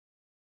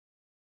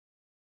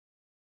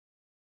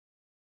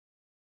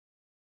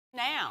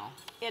now,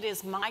 it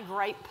is my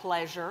great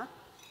pleasure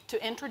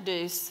to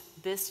introduce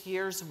this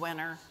year's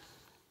winner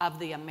of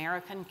the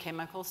American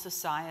Chemical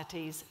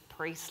Society's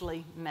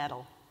Priestley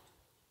Medal.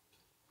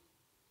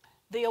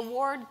 The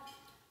award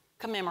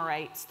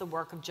commemorates the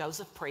work of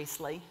Joseph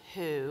Priestley,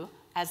 who,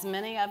 as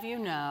many of you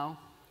know,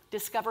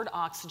 discovered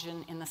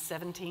oxygen in the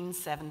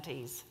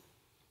 1770s.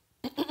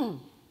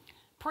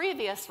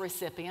 Previous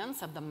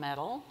recipients of the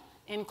medal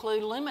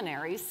include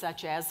luminaries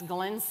such as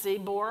Glenn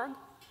Seaborg,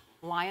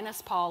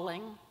 Linus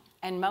Pauling,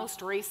 and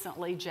most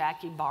recently,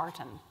 Jackie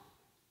Barton.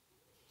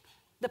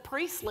 The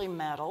Priestley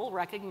Medal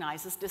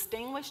recognizes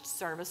distinguished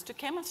service to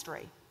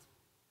chemistry.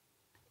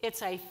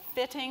 It's a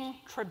fitting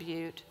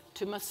tribute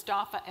to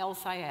Mustafa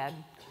El-Sayed,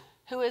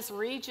 who is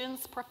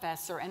Regents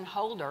Professor and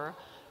holder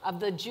of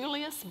the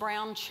Julius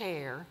Brown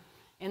Chair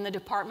in the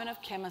Department of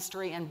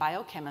Chemistry and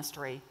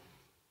Biochemistry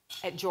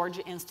at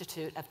Georgia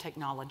Institute of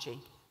Technology.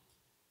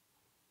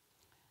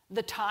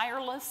 The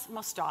tireless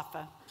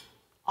Mustafa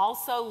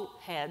also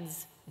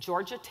heads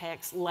Georgia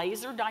Tech's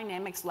Laser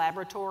Dynamics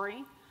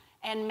Laboratory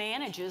and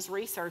manages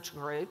research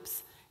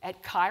groups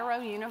at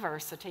Cairo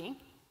University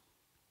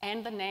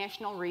and the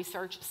National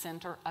Research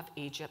Center of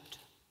Egypt.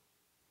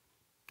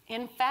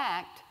 In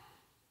fact,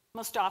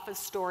 Mustafa's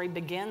story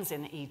begins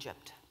in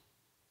Egypt.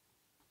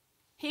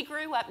 He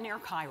grew up near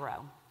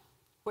Cairo,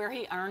 where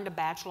he earned a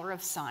Bachelor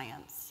of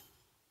Science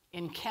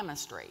in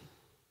Chemistry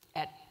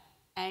at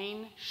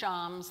Ain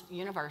Shams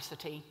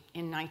University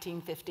in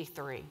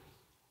 1953.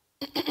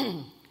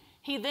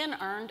 He then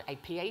earned a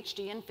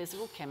PhD in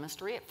physical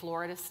chemistry at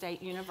Florida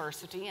State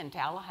University in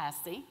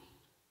Tallahassee.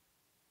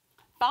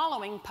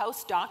 Following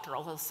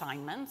postdoctoral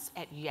assignments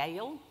at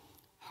Yale,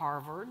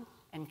 Harvard,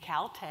 and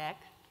Caltech,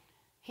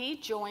 he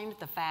joined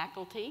the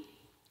faculty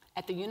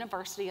at the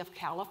University of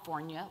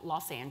California,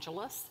 Los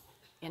Angeles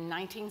in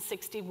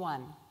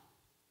 1961,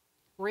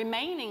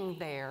 remaining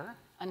there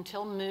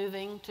until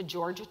moving to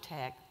Georgia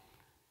Tech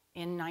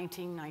in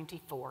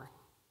 1994.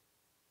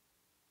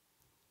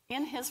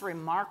 In his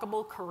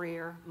remarkable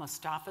career,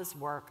 Mustafa's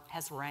work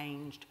has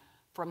ranged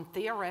from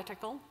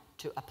theoretical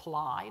to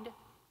applied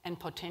and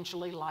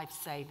potentially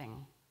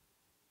life-saving.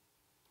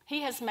 He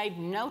has made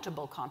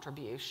notable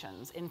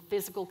contributions in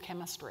physical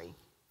chemistry,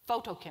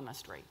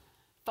 photochemistry,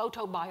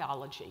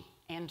 photobiology,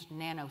 and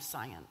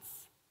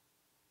nanoscience.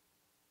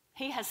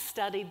 He has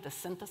studied the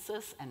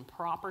synthesis and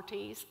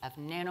properties of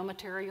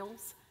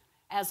nanomaterials,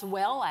 as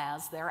well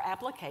as their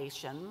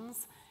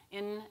applications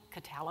in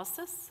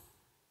catalysis,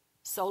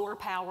 solar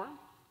power,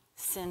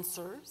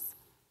 sensors,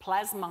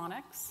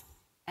 plasmonics,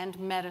 and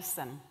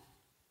medicine.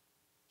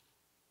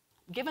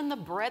 Given the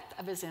breadth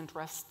of his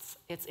interests,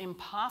 it's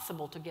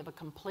impossible to give a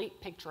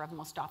complete picture of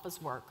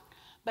Mustafa's work,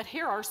 but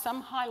here are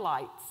some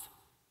highlights.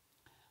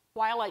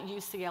 While at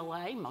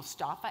UCLA,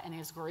 Mustafa and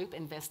his group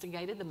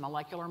investigated the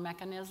molecular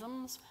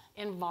mechanisms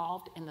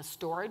involved in the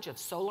storage of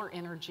solar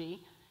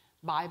energy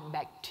by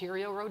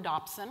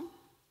bacteriorhodopsin,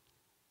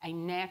 a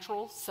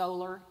natural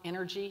solar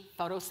energy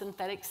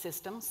photosynthetic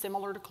system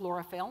similar to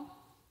chlorophyll.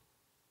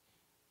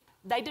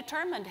 They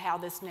determined how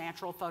this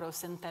natural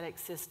photosynthetic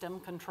system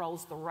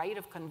controls the rate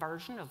of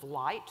conversion of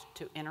light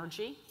to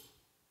energy.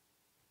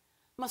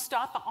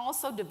 Mustafa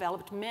also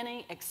developed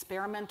many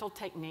experimental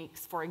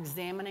techniques for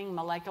examining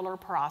molecular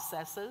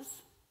processes,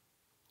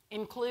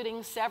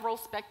 including several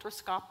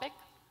spectroscopic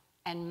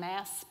and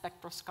mass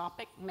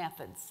spectroscopic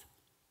methods.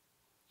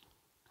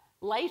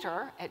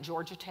 Later, at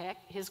Georgia Tech,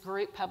 his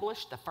group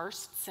published the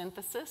first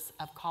synthesis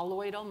of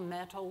colloidal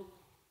metal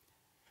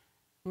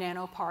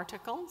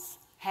nanoparticles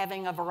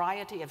having a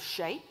variety of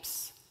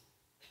shapes,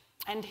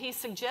 and he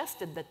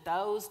suggested that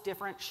those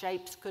different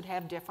shapes could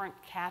have different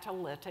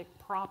catalytic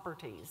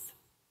properties.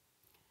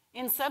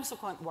 In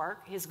subsequent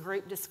work, his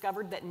group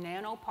discovered that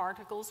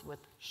nanoparticles with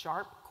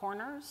sharp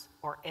corners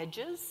or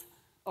edges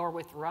or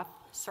with rough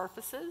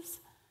surfaces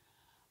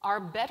are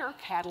better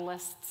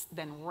catalysts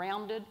than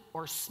rounded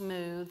or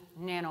smooth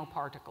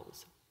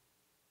nanoparticles.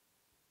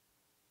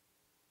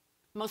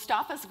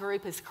 Mustafa's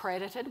group is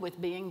credited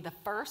with being the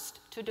first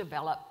to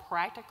develop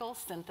practical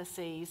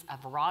syntheses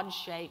of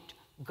rod-shaped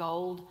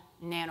gold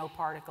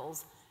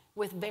nanoparticles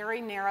with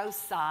very narrow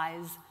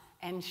size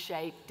and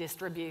shape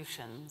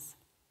distributions.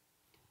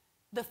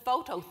 The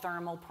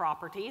photothermal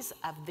properties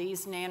of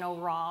these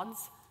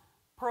nanorods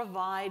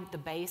provide the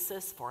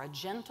basis for a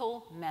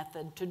gentle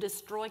method to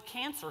destroy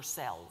cancer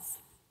cells.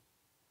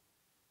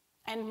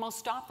 And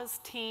Mustafa's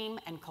team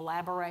and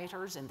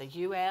collaborators in the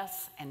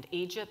US and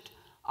Egypt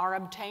are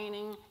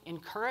obtaining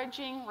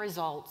encouraging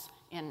results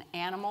in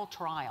animal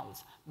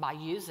trials by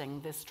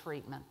using this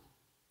treatment.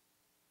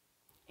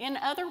 In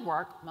other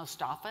work,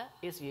 Mustafa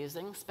is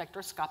using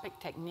spectroscopic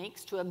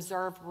techniques to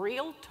observe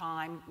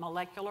real-time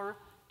molecular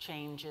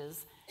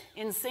changes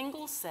in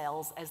single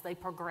cells as they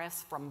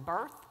progress from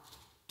birth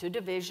to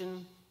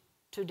division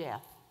to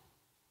death.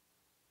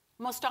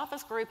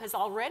 Mustafa's group has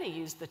already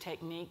used the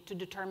technique to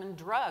determine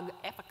drug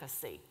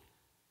efficacy,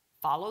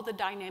 follow the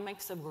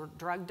dynamics of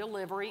drug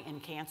delivery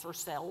in cancer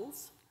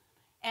cells,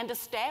 and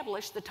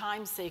establish the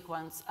time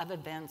sequence of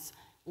events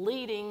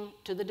leading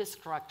to the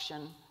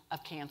destruction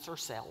of cancer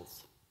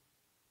cells.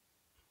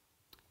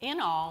 In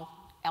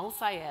all,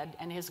 El-Sayed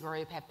and his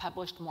group have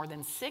published more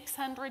than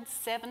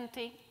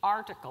 670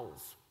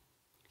 articles,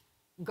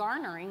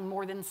 garnering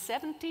more than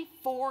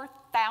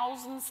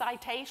 74,000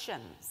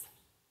 citations.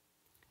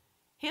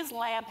 His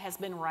lab has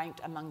been ranked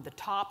among the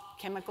top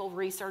chemical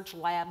research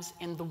labs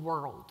in the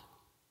world.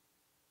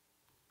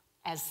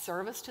 As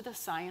service to the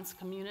science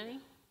community,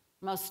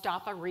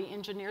 Mostafa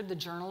re-engineered the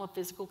Journal of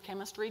Physical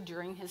Chemistry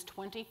during his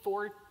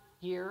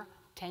 24-year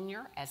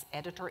tenure as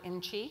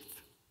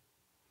editor-in-chief,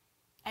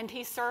 and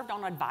he served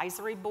on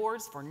advisory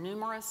boards for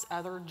numerous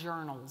other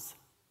journals.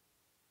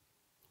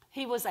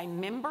 He was a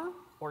member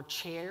or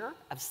chair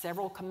of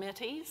several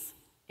committees,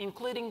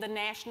 including the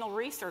National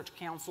Research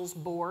Council's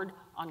Board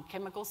on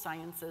Chemical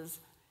Sciences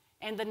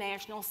and the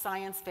National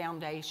Science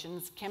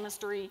Foundation's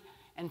Chemistry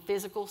and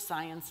Physical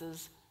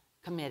Sciences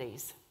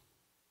committees.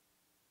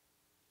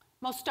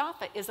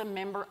 Mostafa is a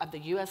member of the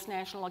U.S.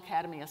 National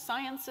Academy of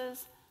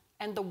Sciences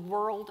and the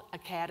World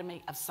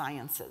Academy of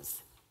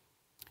Sciences,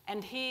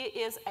 and he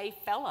is a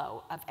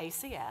fellow of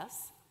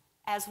ACS,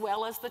 as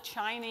well as the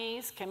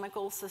Chinese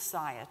Chemical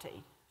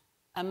Society,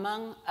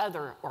 among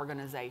other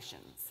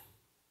organizations.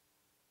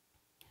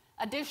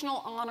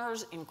 Additional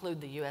honors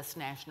include the U.S.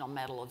 National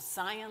Medal of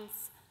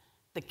Science,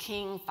 the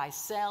King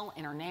Faisal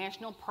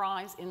International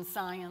Prize in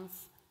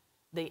Science,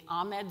 the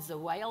Ahmed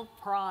Zewail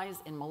Prize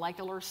in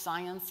Molecular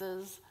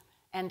Sciences,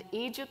 and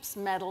Egypt's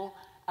Medal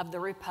of the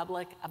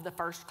Republic of the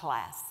First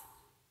Class.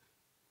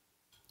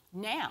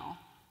 Now,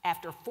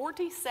 after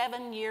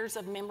 47 years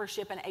of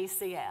membership in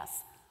ACS,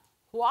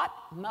 what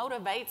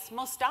motivates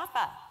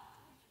Mostafa?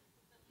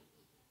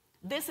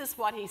 This is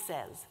what he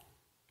says: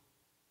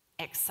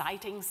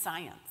 exciting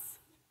science,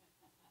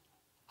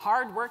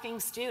 hardworking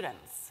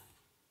students,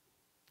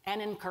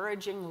 an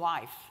encouraging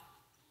wife,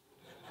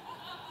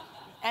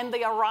 and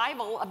the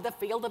arrival of the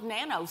field of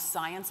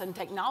nanoscience and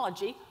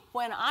technology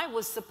when I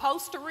was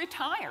supposed to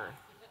retire.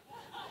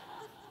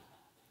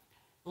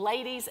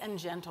 Ladies and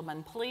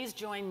gentlemen, please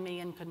join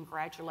me in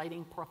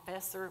congratulating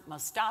Professor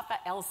Mostafa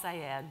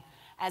El-Sayed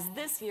as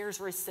this year's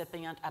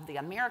recipient of the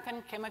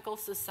American Chemical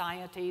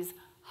Society's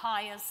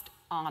highest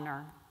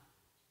honor.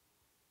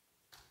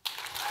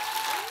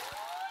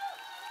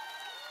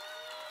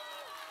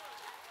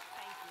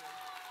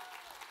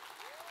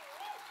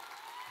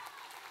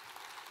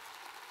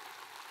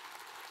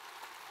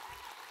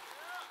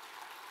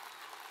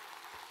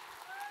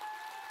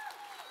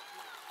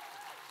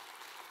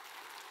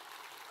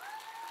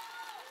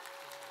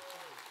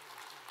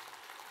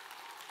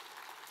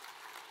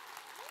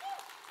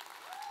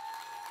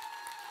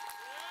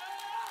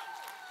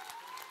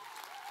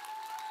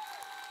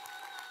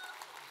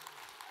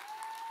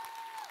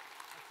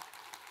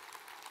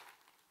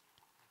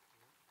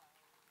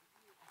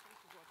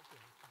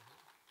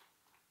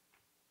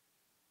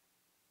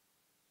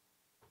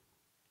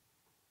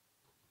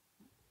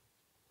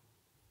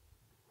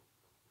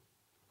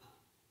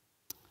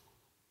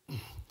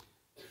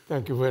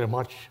 Thank you very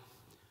much.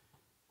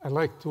 I'd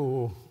like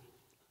to,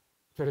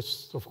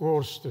 first, of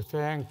course, to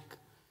thank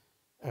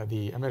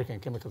the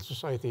American Chemical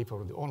Society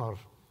for the honor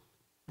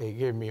they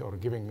gave me or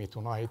giving me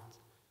tonight,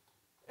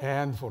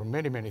 and for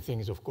many, many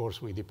things. Of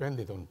course, we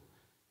depended on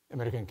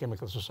American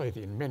Chemical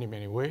Society in many,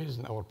 many ways,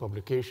 in our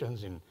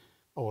publications, in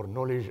our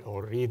knowledge,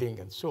 our reading,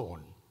 and so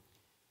on.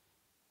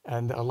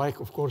 And I'd like,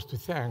 of course, to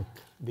thank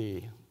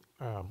the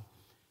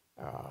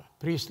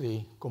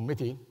Priestley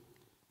Committee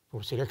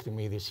for selecting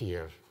me this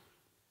year.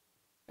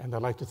 And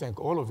I'd like to thank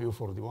all of you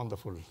for the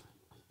wonderful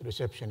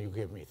reception you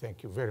gave me.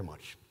 Thank you very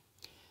much.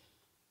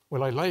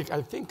 Well,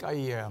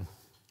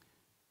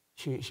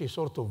 she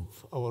sort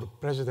of, our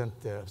president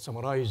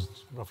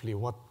summarized roughly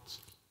what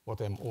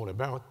I'm all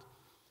about.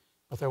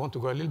 But I want to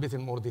go a little bit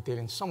in more detail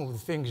in some of the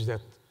things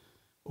that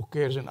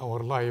occurs in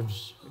our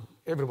lives,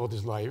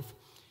 everybody's life,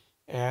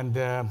 and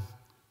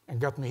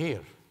got me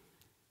here.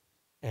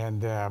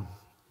 And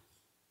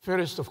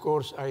first, of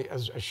course,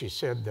 as she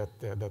said,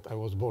 that I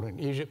was born in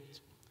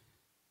Egypt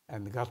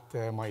and got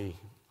my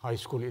high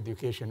school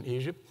education in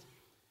Egypt.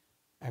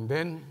 And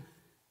then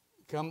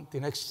the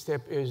next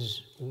step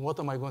is, what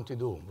am I going to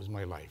do with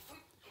my life?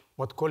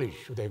 What college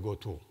should I go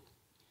to?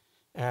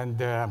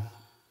 And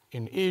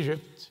in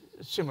Egypt,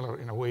 similar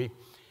in a way,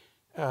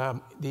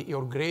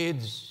 your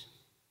grades,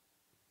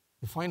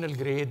 the final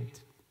grade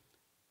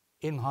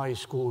in high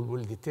school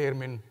will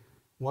determine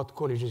what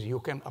colleges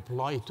you can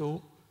apply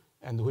to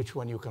and which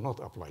one you cannot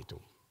apply to.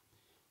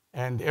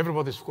 And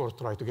everybody, of course,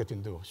 tried to get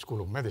into School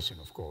of Medicine,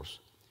 of course.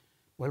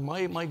 Well,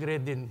 my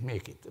grade didn't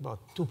make it, about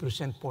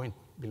 2% point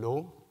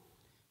below.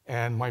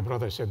 And my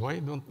brother said, why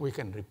don't we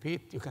can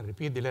repeat? You can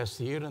repeat the last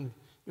year and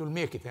you'll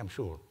make it, I'm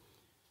sure.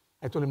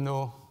 I told him,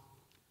 no.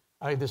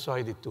 I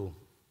decided to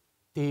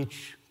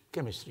teach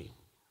chemistry.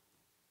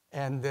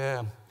 And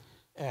there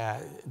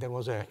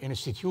was an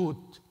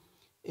institute.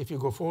 If you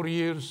go 4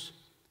 years,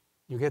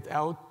 you get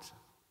out,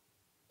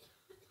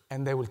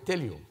 and they will tell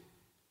you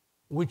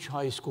which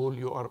high school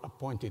you are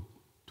appointed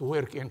to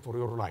work in for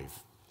your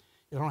life.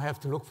 You don't have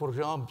to look for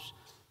jobs.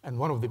 And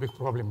one of the big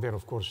problems there,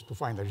 of course, to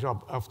find a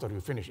job after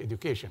you finish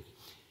education.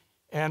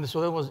 And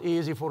so that was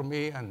easy for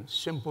me and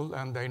simple,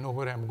 and I know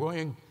where I'm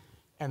going,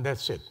 and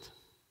that's it.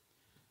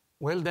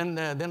 Well, then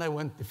I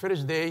went the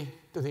first day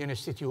to the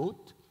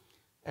institute,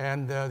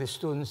 and the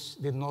students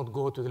did not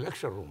go to the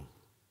lecture room.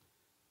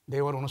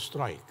 They were on a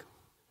strike,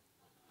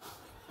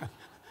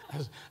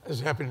 as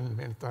happened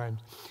many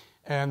times.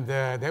 And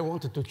they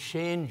wanted to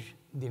change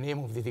the name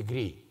of the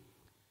degree.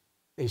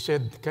 They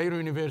said Cairo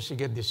University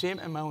get the same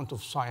amount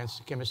of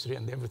science, chemistry,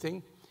 and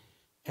everything,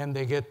 and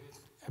they get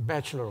a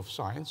Bachelor of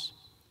Science,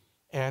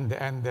 and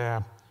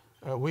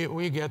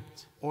we get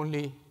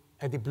only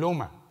a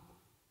diploma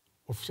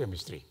of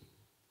chemistry.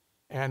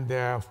 And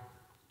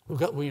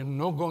we are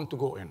not going to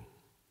go in.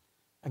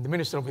 And the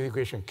Minister of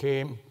Education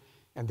came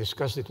and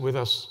discussed it with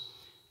us,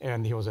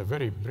 and he was a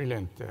very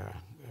brilliant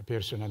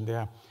person.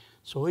 And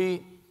so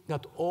he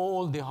got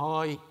all the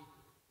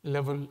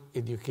high-level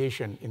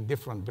education in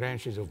different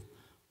branches of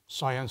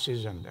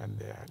sciences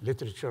and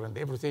literature and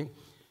everything,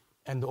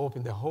 and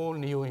opened a whole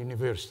new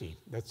university.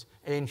 That's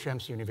Ain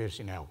Shams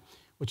University now,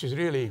 which is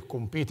really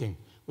competing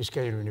with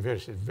Cairo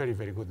University. Very,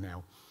 very good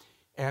now.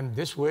 And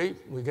this way,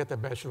 we get a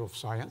Bachelor of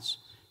Science,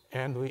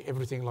 and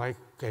everything like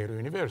Cairo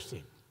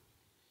University.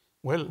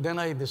 Well, then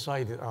I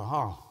decided,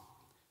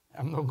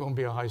 I'm not going to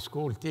be a high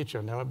school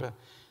teacher now, but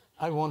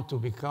I want to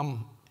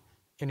become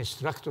an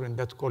instructor in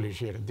that college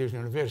here at this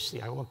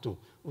university. I want to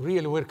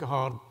really work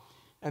hard.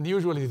 And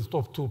usually the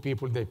top 2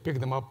 people, they pick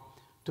them up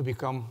to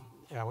become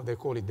what they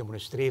call it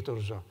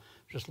demonstrators,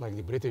 just like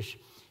the British.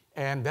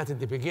 And that's at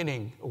the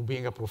beginning of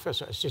being a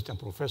professor, assistant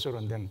professor,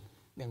 and then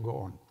go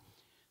on.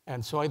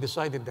 And so I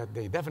decided that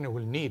they definitely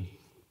will need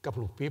a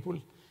couple of people,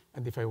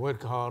 and if I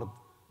work hard,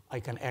 I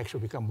can actually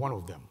become one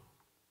of them.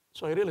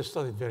 So I really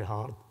studied very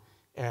hard,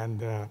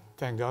 and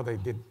thank God I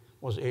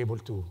was able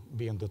to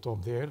be on the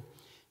top there.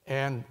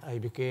 And I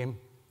became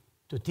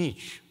to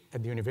teach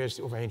at the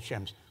University of Ain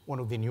Shams, one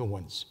of the new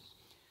ones.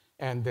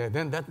 And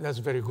then that's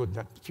very good.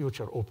 That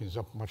future opens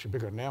up much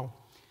bigger now.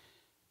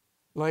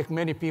 Like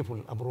many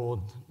people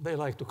abroad, they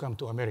like to come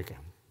to America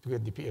to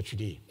get the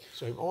PhD.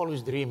 So I'm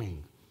always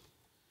dreaming.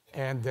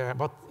 And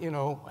but you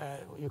know,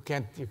 you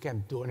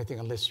can't do anything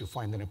unless you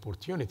find an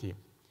opportunity.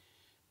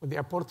 But the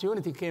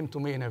opportunity came to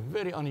me in a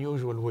very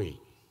unusual way.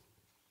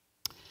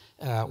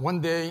 One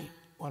day,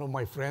 one of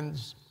my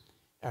friends,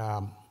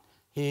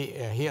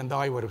 he and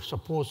I were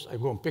supposed I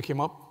go and pick him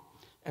up,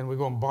 and we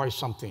go and buy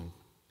something.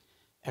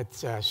 At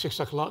 6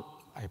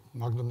 o'clock, I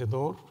knocked on the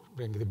door,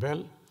 rang the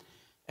bell,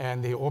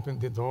 and he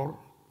opened the door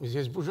with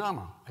his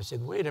pajama. I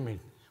said, wait a minute,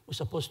 we're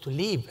supposed to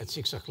leave at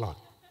 6 o'clock.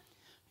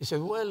 He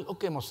said, well,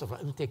 okay, Mustafa,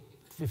 it'll take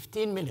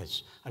 15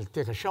 minutes. I'll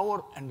take a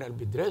shower, and I'll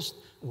be dressed.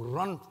 We'll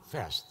run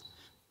fast.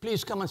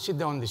 Please come and sit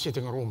down in the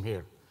sitting room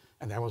here.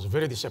 And I was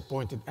very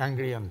disappointed,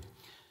 angry, and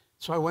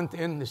so I went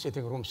in the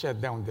sitting room,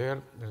 sat down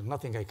there. There's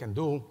nothing I can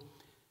do.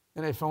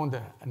 Then I found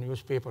a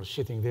newspaper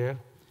sitting there.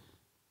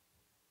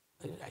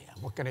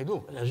 What can I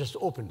do? I just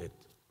opened it.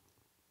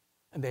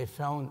 And I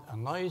found a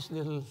nice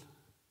little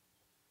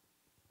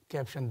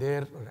caption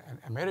there. An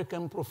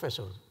American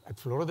professor at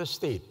Florida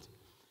State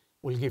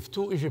will give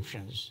 2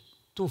 Egyptians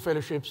 2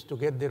 fellowships to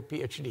get their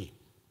PhD.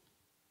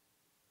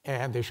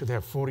 And they should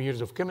have 4 years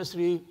of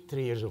chemistry,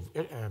 3 years of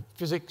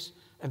physics,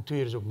 and 2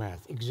 years of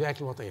math.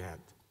 Exactly what I had.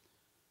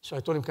 So I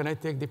told him, can I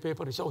take the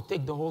paper? He said, oh,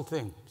 take the whole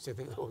thing. He said,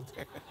 take the whole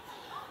thing.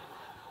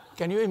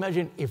 Can you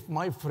imagine if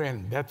my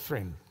friend, that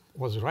friend,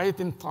 was right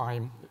in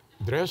time,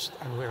 dressed,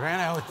 and we ran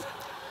out,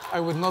 I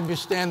would not be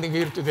standing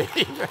here today.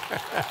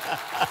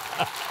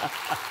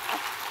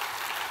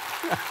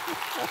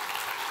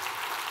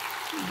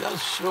 That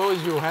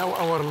shows you how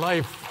our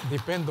life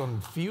depends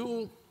on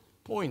few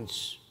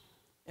points.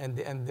 And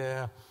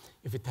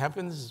if it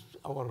happens,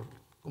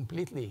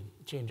 completely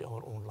change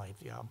our own life,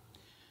 yeah.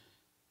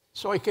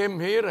 So I came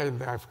here,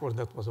 and of course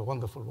that was a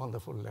wonderful,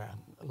 wonderful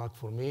luck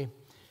for me.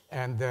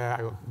 And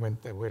I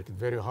worked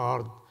very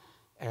hard,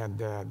 and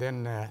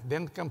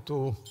then come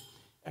to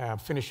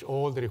finish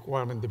all the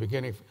requirements in the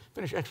beginning,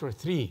 finish actually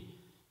 3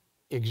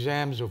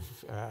 exams of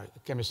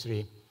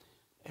chemistry,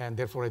 and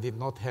therefore I did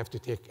not have to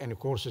take any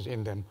courses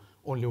in them.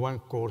 Only 1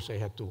 course I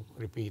had to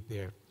repeat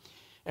there.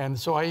 And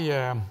so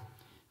I,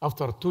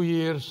 after 2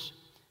 years,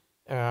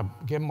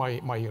 gave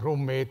my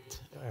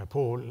roommate,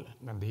 Paul,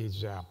 and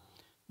he's a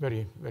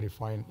very, very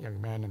fine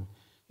young man, and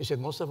he said,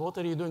 Mustafa, what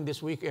are you doing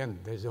this weekend?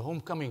 There's a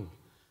homecoming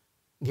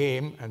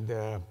game,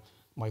 and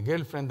my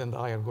girlfriend and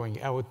I are going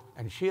out,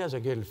 and she has a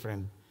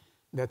girlfriend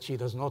that she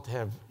does not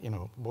have,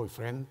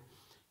 boyfriend,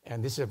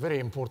 and this is a very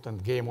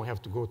important game. We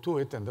have to go to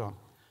it. And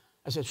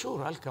I said,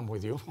 sure, I'll come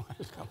with you.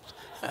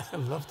 I'd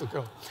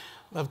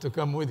love to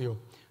come with you.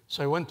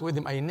 So I went with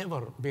him. I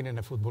never been in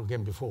a football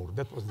game before.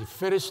 That was the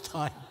first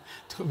time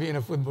to be in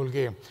a football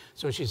game.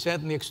 So she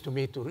sat next to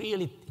me to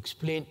really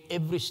explain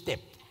every step,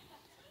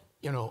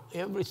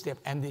 every step.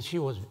 And she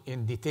was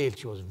in detail.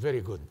 She was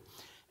very good.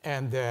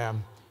 And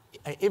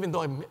even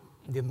though I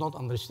did not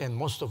understand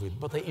most of it,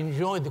 but I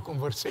enjoyed the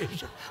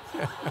conversation.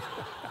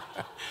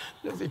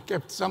 It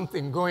kept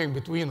something going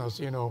between us,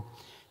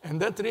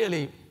 And that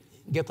really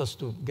get us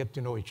to get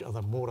to know each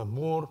other more and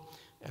more.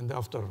 And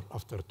after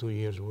 2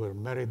 years, we were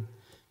married.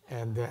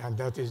 And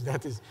that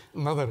is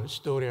another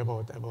story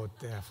about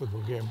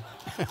football game.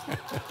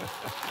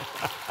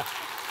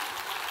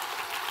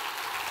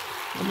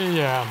 Let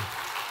me,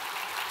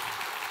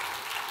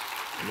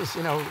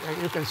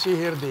 you can see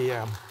here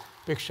the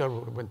picture.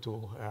 We went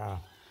to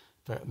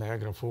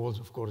Niagara Falls.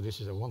 Of course,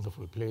 this is a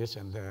wonderful place,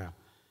 and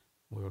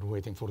we were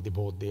waiting for the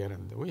boat there,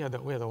 and we had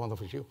a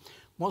wonderful show.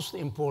 Most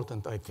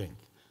important, I think,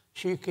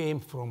 she came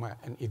from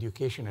an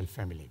educational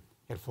family.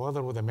 Her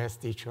father was a math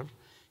teacher.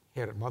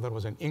 Her mother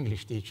was an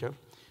English teacher.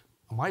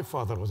 My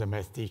father was a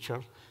math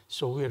teacher.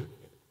 So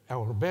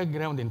our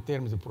background in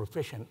terms of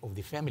profession of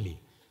the family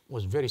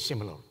was very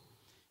similar.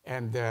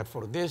 And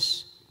for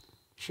this,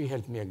 she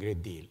helped me a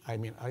great deal. I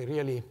mean, I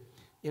really,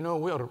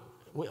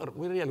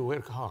 we really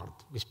work hard.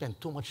 We spend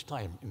too much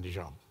time in the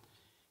job.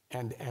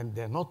 And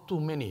not too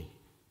many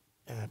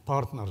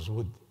partners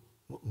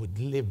would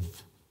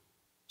live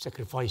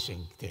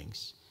sacrificing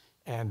things.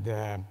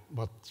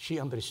 But she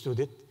understood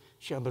it.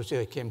 She understood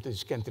I came to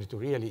this country to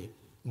really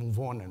move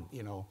on,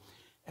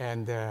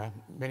 and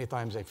many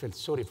times I felt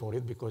sorry for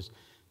it because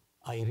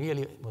I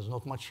really was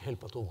not much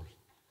help at all,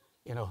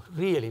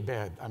 really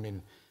bad. I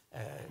mean,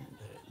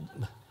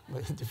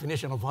 my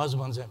definition of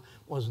husbands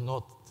was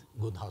not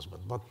good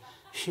husband, but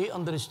she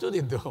understood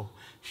it though.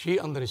 She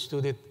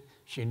understood it.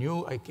 She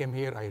knew I came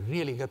here. I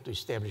really got to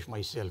establish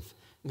myself,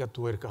 got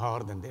to work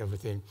hard and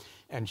everything.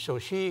 And so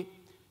she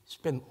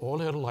spent all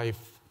her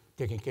life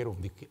taking care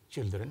of the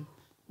children,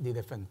 did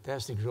a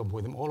fantastic job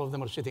with them. All of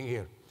them are sitting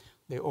here.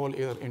 They all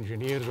either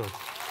engineers or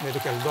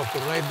medical doctor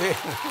right there.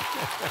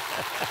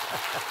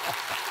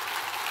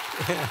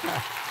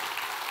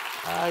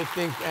 I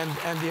think, and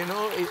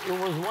it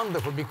was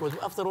wonderful because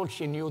after all,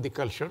 she knew the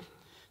culture.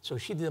 So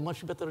she did a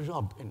much better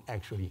job in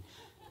actually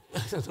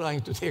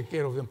trying to take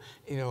care of them,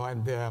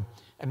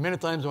 and many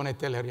times when I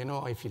tell her,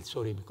 I feel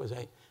sorry because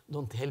I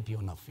don't help you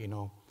enough,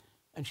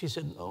 And she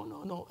said, oh,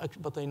 no,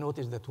 actually, but I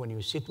noticed that when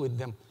you sit with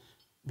them,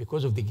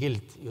 because of the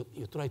guilt,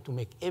 you try to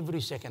make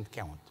every second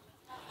count.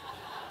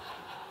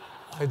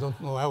 I don't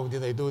know how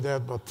did I do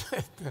that, but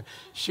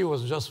she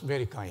was just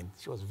very kind.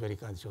 She was very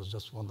kind. She was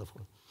just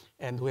wonderful.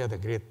 And we had a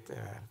great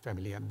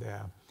family. And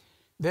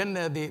then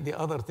the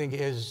other thing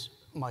is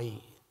my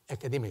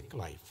academic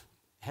life.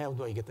 How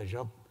do I get a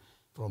job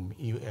from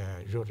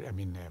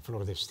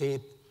Florida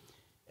State?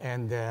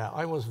 And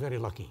I was very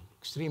lucky,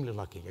 extremely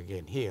lucky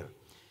again here.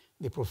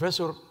 The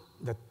professor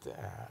that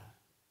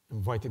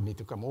invited me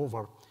to come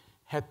over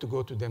had to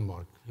go to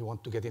Denmark. He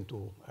wanted to get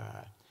into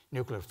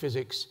nuclear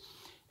physics.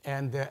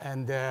 And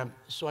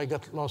so I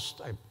got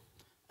lost.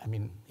 I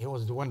mean, he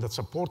was the one that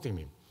supported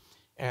me.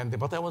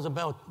 But I was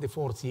about the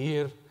 4th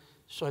year.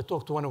 So I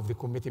talked to one of the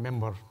committee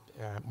members,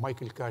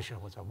 Michael Kasha,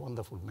 was a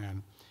wonderful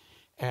man.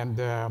 And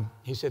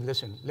he said,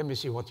 listen, let me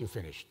see what you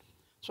finished.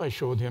 So I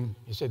showed him.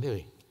 He said,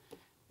 hey,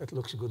 that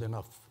looks good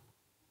enough.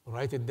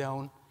 Write it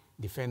down,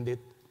 defend it,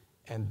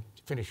 and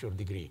finish your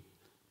degree.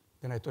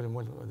 Then I told him,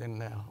 well,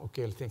 then,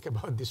 okay, I'll think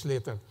about this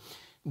later.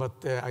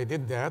 But I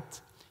did that.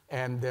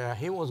 And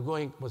he was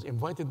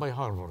invited by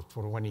Harvard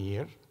for 1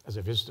 year as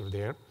a visitor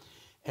there.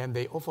 And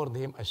they offered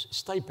him a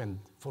stipend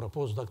for a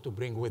postdoc to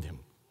bring with him.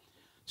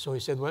 So he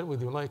said, well,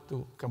 would you like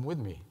to come with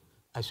me?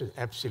 I said,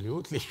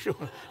 absolutely,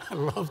 sure. I'd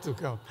love to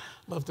come.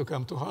 Love to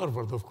come to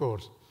Harvard, of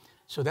course.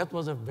 So that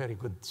was a very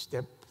good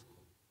step.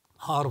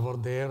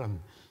 Harvard there.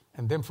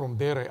 And then from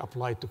there, I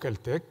applied to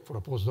Caltech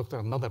for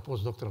another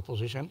postdoctoral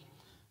position.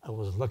 I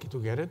was lucky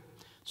to get it.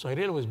 So I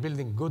really was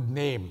building good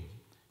name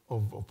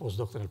of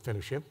postdoctoral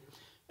fellowship.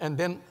 And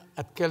then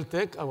at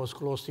Caltech, I was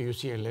close to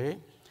UCLA,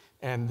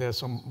 and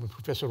some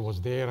professor was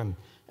there and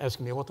asked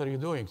me, what are you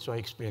doing? So I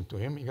explained to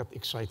him. He got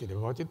excited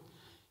about it,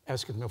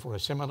 asked me for a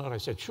seminar. I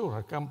said, sure,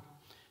 I'll come.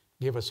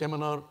 Gave a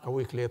seminar. A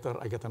week later,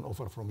 I got an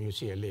offer from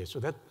UCLA. So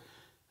that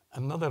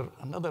another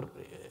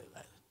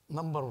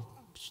number of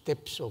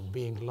steps of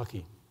being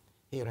lucky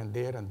here and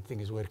there, and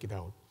things worked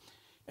out.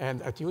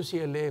 And at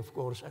UCLA, of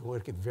course, I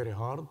worked very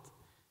hard.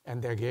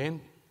 And again,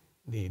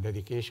 the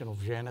dedication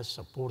of Janice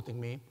supporting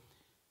me.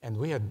 And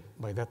we had,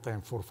 by that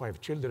time, 4 or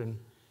 5 children.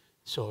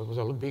 So it was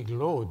a big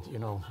load,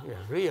 Yeah,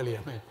 really,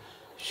 I mean,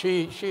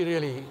 she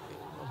really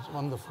was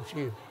wonderful.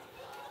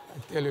 I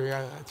tell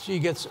you, she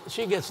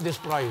gets this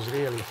prize,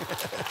 really.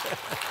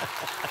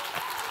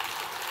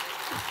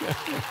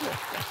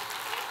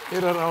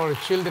 Here are our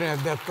children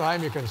at that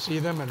time. You can see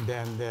them.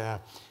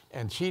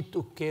 And she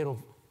took care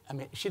of,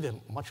 she did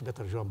a much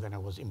better job than I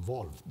was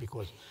involved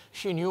because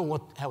she knew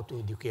how to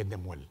educate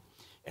them well.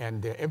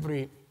 And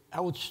every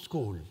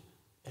out-school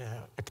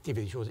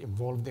activity, she was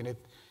involved in it.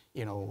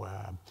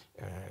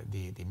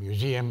 The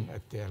museum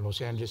at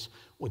Los Angeles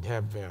would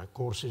have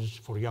courses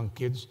for young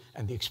kids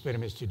and the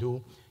experiments to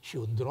do. She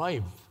would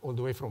drive all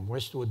the way from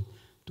Westwood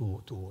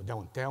to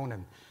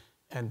downtown,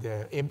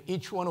 and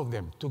each one of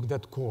them took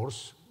that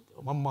course,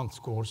 1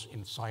 month course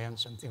in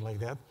science and things like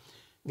that.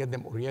 get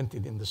them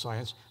oriented in the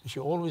science. And she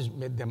always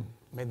made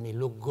me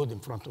look good in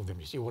front of them.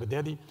 You see, our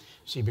daddy,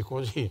 see,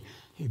 because he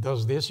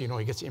does this, you know,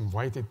 he gets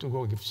invited to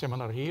go give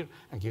seminar here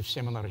and give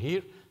seminar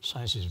here.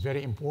 Science is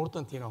very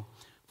important, you know.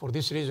 For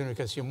this reason, you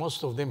can see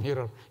most of them here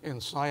are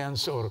in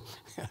science or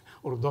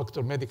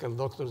medical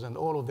doctors, and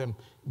all of them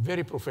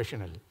very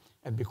professional.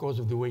 And because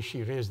of the way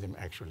she raised them,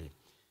 actually.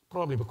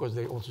 Probably because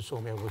they also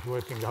saw me, I was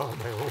working hard,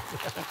 I hope.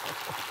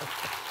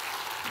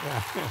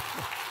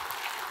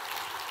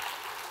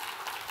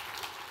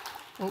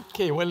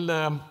 Okay,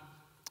 well,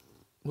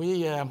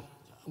 we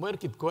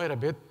worked quite a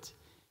bit,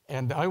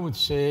 and I would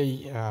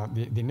say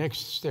the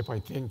next step, I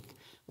think,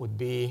 would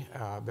be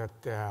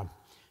that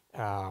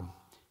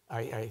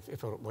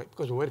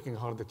because working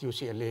hard at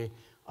UCLA,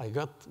 I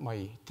got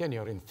my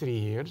tenure in 3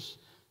 years,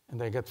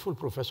 and I got full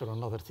professor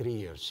another 3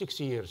 years. 6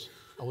 years,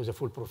 I was a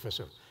full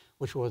professor,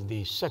 which was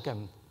the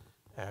second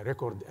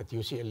record at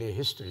UCLA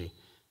history.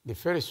 The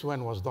first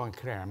one was Don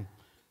Cram,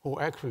 who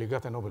actually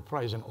got a Nobel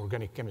Prize in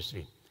organic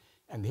chemistry.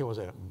 And he was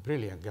a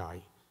brilliant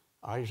guy.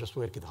 I just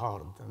worked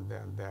hard and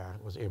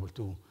was able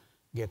to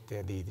get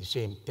the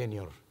same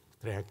tenure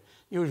track.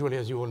 Usually,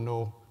 as you all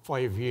know,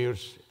 5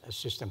 years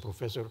assistant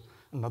professor,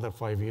 another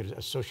 5 years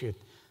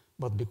associate.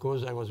 But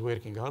because I was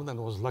working hard and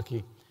was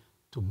lucky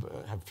to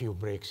have few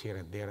breaks here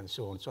and there and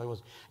so on. So I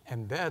was,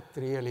 and that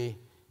really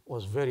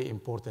was very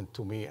important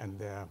to me, and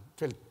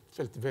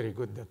felt very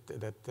good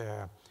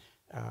that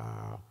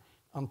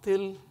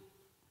until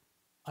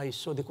I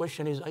saw, the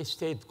question is, I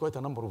stayed quite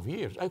a number of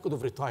years. I could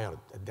have retired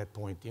at that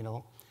point, you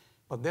know.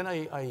 But then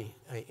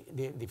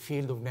the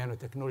field of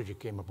nanotechnology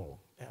came about,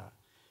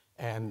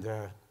 and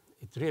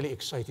it really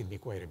excited me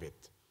quite a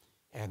bit.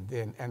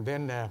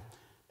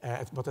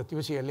 But at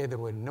UCLA, there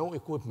were no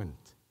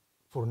equipment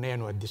for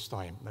nano at this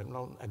time.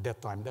 At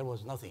that time, there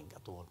was nothing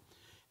at all.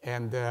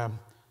 And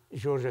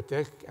Georgia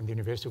Tech and the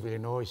University of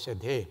Illinois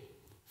said, hey,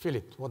 fill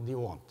it, what do you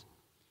want?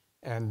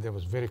 And it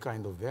was very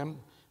kind of them.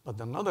 But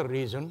another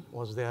reason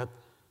was that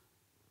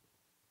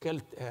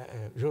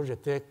Georgia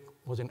Tech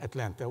was in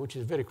Atlanta, which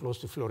is very close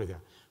to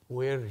Florida,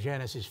 where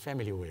Janice's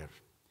family were.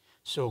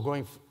 So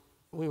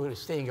we were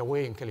staying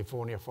away in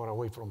California, far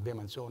away from them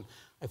and so on.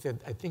 I said,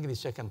 I think the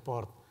second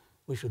part,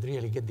 we should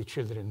really get the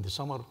children in the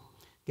summer,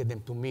 get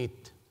them to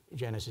meet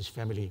Janice's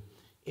family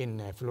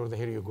in Florida.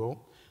 Here you go.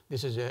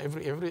 This is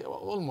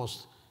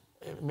almost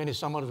many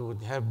summers we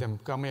would have them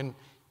come in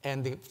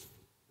and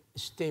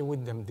stay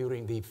with them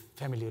during the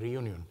family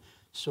reunion.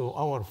 So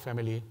our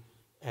family,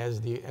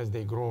 as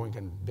they growing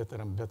and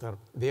better,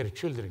 their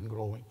children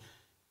growing,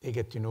 they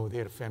get to know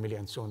their family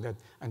and so on.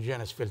 And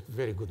Janice felt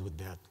very good with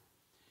that.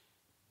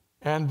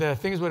 And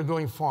things were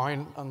going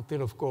fine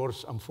until, of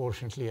course,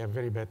 unfortunately, a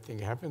very bad thing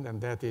happened, and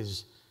that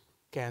is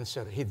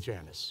cancer hit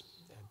Janice.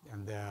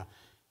 And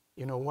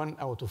you know, 1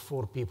 out of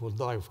 4 people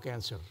die of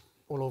cancer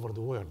all over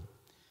the world.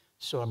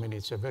 So I mean,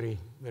 it's a very,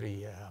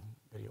 very,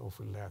 very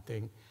awful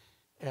thing,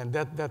 and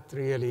that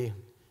really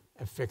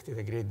affected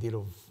a great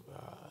deal of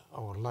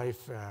our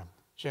life.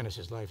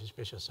 Janice's life,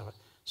 especially,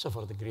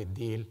 suffered a great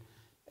deal.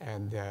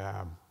 And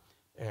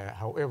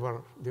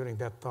however, during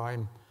that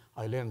time,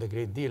 I learned a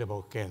great deal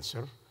about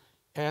cancer.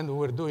 And we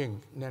were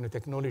doing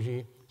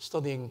nanotechnology,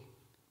 studying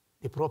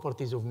the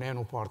properties of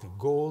nanoparticles,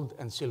 gold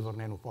and silver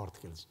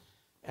nanoparticles.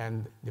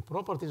 And the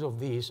properties of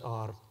these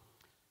are,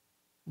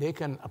 you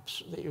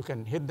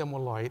can hit them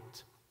with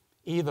light.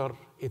 Either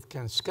it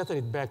can scatter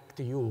it back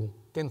to you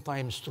 10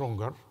 times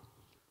stronger,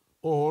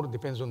 or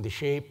depends on the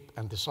shape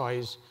and the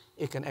size,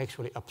 it can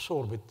actually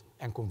absorb it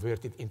and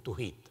convert it into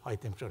heat, high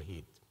temperature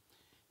heat.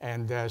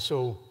 And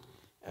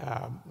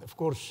of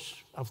course,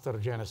 after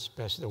Janice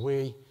passed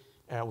away,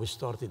 I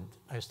started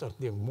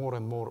doing more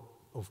and more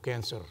of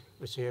cancer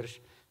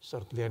research,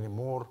 started learning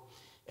more.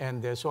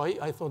 And so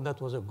I thought that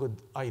was a good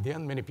idea,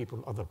 and many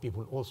people, other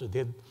people also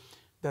did,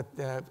 that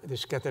the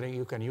scattering,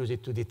 you can use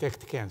it to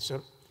detect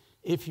cancer.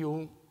 If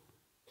you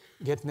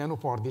get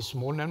these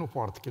small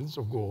nanoparticles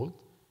of gold,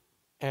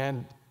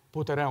 and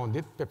put around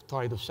it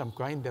peptide of some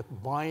kind that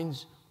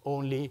binds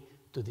only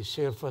to the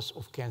surface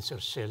of cancer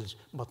cells,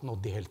 but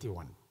not the healthy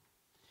one.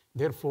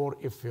 Therefore,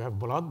 if you have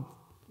blood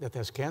that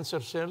has cancer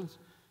cells,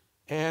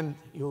 and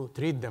you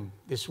treat them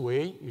this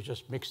way, you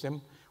just mix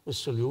them with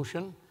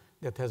solution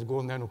that has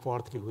gold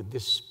nanoparticle with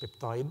this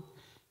peptide,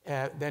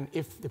 then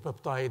if the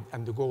peptide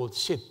and the gold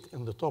sit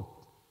on the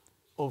top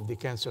of the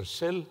cancer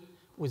cell,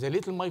 with a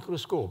little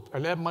microscope, a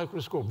lab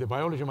microscope, the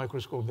biology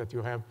microscope that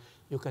you have,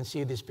 you can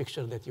see this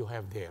picture that you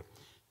have there.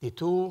 The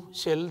 2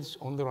 cells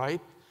on the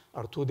right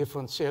are 2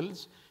 different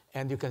cells,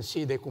 and you can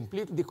see they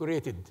completely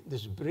decorated,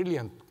 this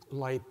brilliant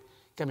light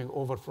coming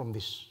over from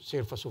the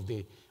surface of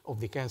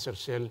the cancer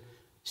cell,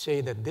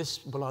 say that this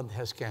blood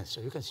has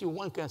cancer. You can see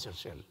 1 cancer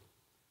cell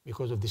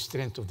because of the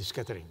strength of the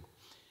scattering.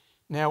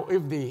 Now,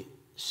 if the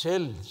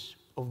cells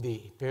of the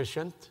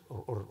patient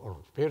or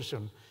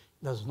person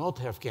does not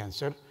have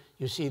cancer,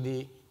 you see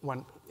the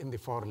one in the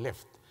far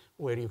left,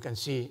 where you can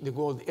see the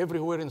gold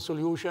everywhere in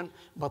solution,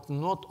 but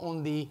not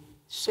on the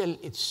cell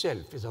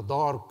itself. It's a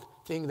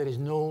dark thing. There is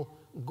no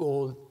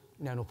gold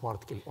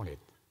nanoparticle on it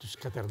to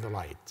scatter the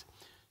light.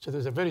 So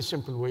there's a very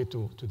simple way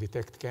to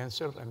detect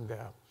cancer.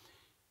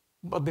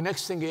 But the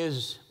next thing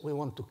is we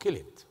want to kill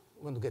it.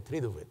 We want to get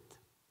rid of it.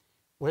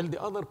 Well,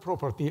 the other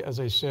property, as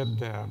I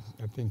said,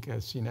 I think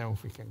see now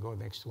if we can go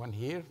next one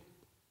here.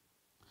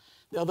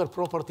 The other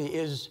property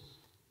is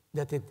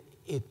that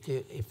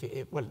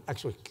well,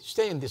 actually,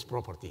 stay in this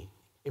property.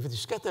 If it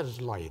scatters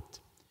light,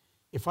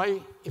 if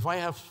I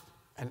have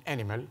an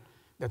animal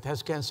that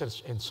has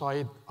cancers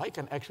inside, I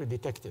can actually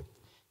detect it.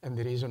 And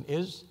the reason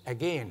is,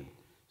 again,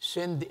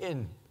 send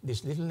in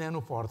this little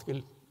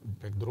nanoparticle,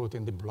 like draw it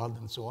in the blood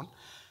and so on,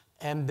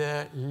 and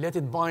let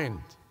it bind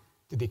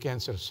to the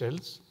cancer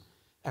cells,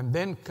 and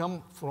then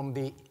come from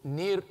the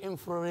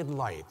near-infrared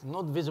light,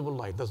 not visible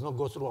light, does not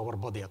go through our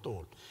body at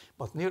all,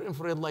 but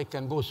near-infrared light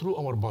can go through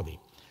our body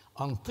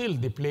until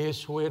the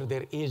place where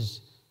there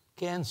is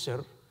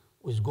cancer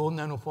with gold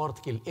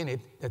nanoparticle in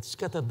it that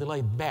scattered the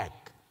light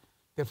back.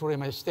 Therefore,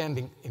 when I'm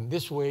standing in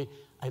this way,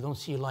 I don't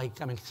see light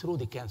coming through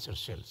the cancer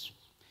cells.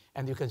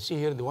 And you can see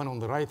here the one on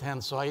the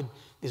right-hand side,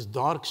 this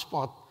dark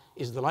spot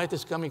is the light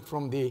is coming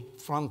from the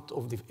front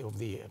of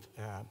the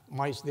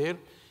mice there,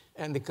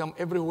 and they come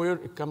everywhere,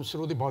 it comes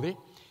through the body,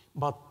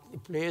 but the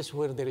place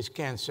where there is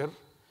cancer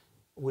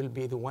will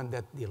be the one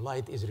that the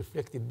light is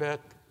reflected back,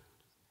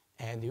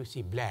 and you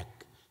see black.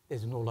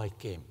 There's no light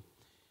came.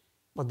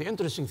 But the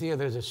interesting thing,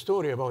 there's a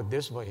story about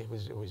this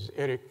with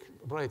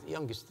Eric, bright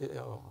youngest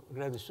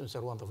graduate students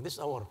are one of this.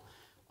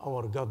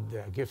 Our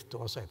God gift to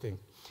us, I think.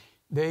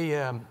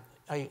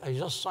 I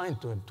just signed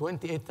to him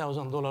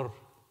 $28,000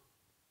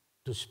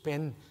 to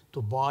spend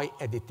to buy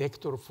a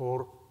detector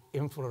for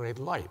infrared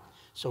light,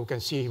 so we can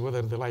see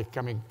whether the light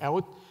coming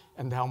out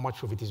and how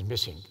much of it is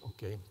missing.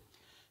 Okay,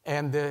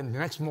 and then the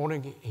next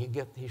morning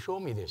he showed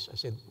me this. I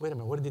said, "Wait a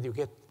minute, where did you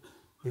get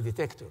the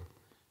detector?"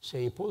 So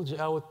he pulls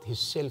out his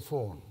cell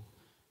phone.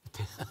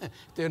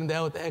 Turned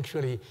out,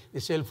 actually, the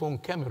cell phone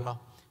camera,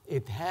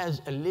 it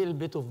has a little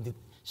bit of the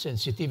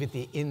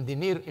sensitivity in the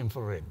near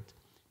infrared.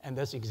 And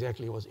that's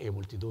exactly was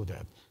able to do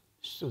that.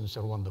 Students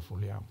are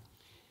wonderful, yeah.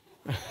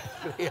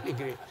 Really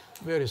great.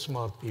 Very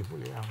smart people,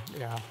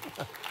 yeah.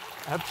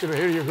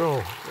 Absolutely, here you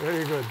go.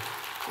 Very good,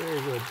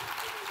 very good.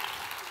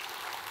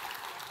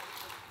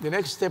 The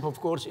next step, of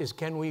course, is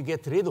can we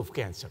get rid of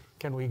cancer?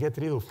 Can we get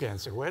rid of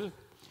cancer? Well,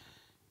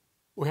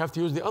 we have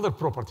to use the other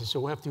properties. So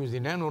we have to use the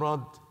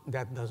nanorod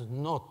that does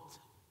not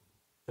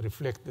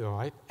reflect the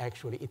light.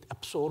 Actually, it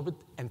absorbs it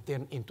and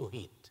turns into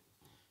heat.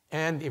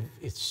 And if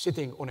it's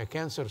sitting on a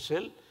cancer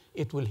cell,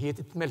 it will heat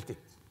it, melt it,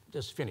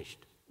 just finished,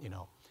 you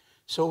know.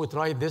 So we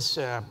tried this,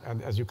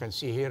 and as you can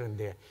see here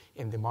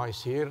in the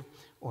mice here,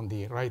 on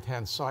the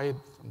right-hand side,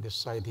 on this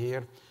side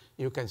here,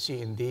 you can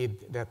see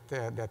indeed that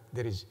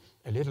there is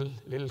a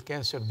little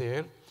cancer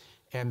there.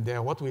 And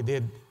what we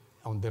did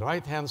on the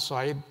right-hand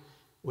side,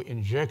 we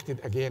injected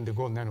again the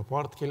gold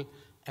nanoparticle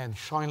and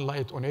shine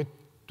light on it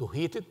to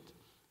heat it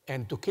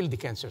and to kill the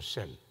cancer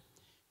cell.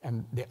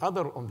 And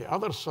on the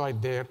other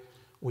side there,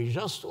 we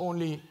just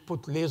only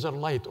put laser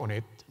light on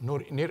it, no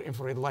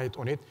near-infrared light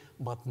on it,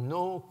 but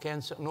no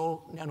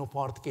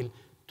nanoparticle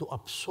to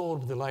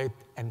absorb the light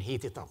and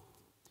heat it up.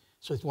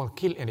 So it won't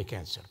kill any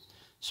cancer.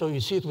 So you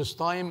see it with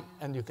time,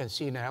 and you can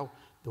see now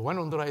the one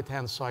on the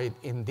right-hand side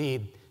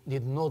indeed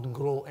did not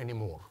grow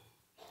anymore.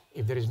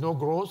 If there is no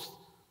growth,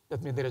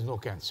 that means there is no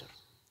cancer.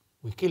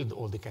 We killed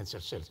all the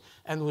cancer cells.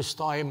 And with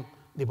time,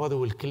 the body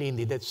will clean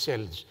the dead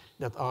cells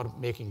that are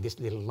making this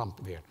little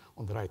lump there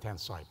on the right-hand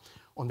side.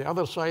 On the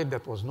other side,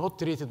 that was not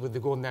treated with the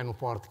gold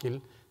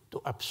nanoparticle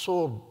to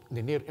absorb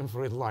the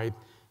near-infrared light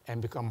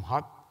and become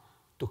hot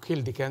to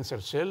kill the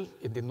cancer cell.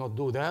 It did not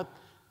do that.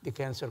 The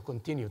cancer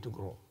continued to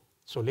grow.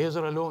 So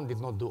laser alone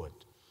did not do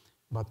it,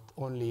 but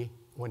only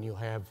when you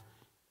have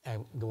a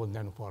gold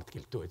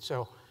nanoparticle to it.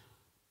 So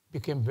it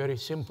became very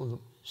simple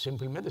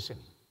medicine,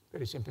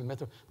 very simple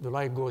method. The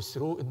light goes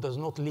through. It does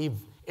not leave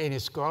any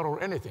scar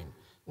or anything.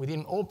 We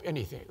didn't open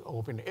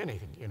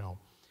anything, you know.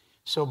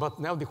 So, but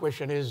now the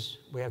question is,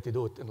 we have to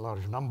do it in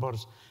large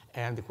numbers,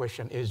 and the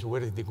question is, where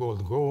did the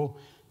gold go?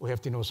 We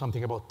have to know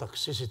something about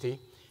toxicity,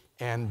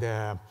 and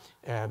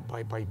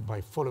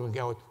by following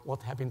out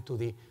what happened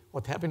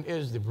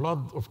is the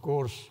blood, of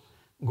course,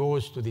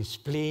 goes to the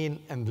spleen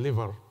and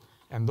liver,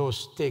 and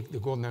those take the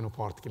gold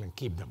nanoparticle and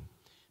keep them.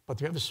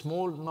 But we have a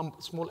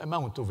small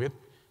amount of it.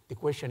 The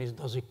question is,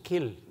 does it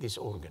kill these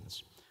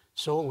organs?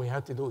 So we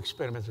had to do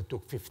experiments that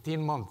took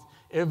 15 months.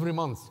 Every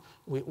month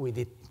we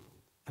did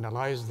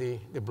analyze the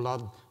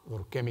blood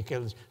or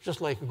chemicals,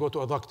 just like you go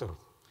to a doctor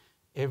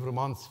every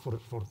month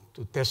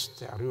to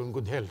test are you in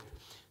good health.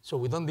 So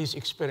we done this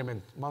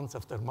experiment month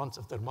after month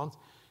after month.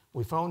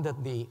 We found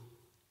that the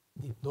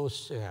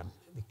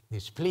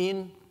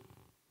spleen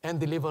and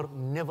the liver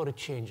never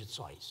changed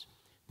size.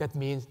 That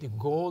means the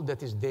gold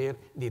that is there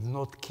did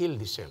not kill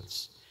the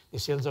cells. The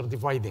cells are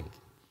dividing,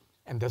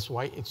 and that's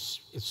why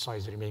its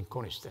size remained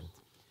constant.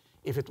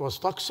 If it was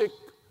toxic,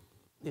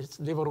 this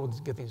liver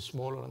was getting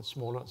smaller and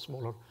smaller and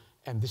smaller,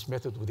 and this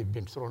method would have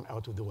been thrown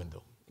out of the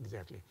window.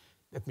 Exactly.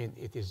 That means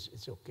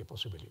it's okay,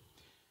 possibly.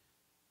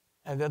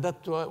 And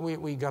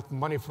we got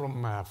money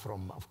from,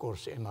 of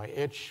course,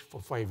 NIH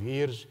for 5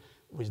 years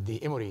with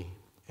the Emory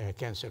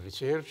Cancer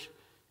Research.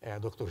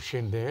 Dr.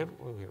 Shin there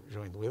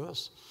joined with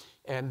us.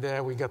 And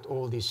we got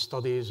all these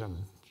studies and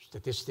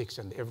statistics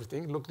and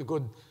everything. It looked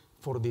good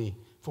for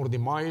the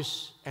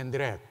mice and the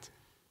rat.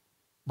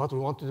 But we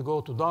wanted to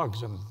go to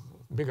dogs and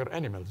bigger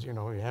animals. You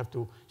know, you have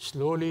to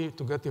slowly,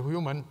 to get a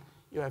human,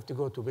 you have to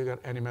go to bigger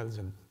animals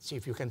and see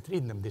if you can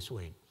treat them this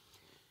way.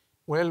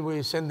 Well,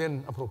 we sent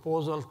in a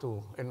proposal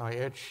to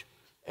NIH,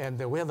 and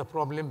we had a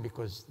problem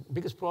because the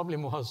biggest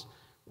problem was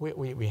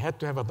we had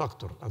to have a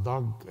doctor, a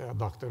dog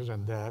doctor,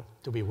 and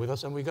to be with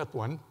us, and we got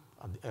one,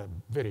 a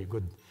very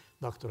good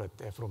doctor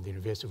from the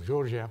University of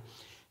Georgia.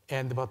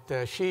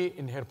 But she,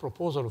 in her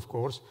proposal, of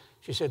course,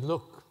 she said,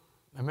 look,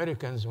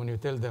 Americans, when you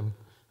tell them,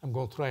 I'm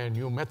going to try a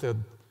new method,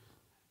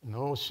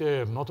 no,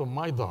 sir, not on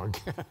my dog.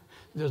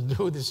 Just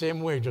do it the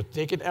same way, just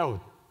take it out,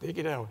 take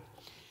it out.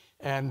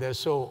 And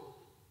so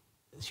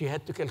she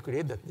had to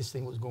calculate that this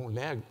thing was going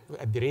to lag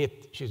at the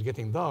rate she's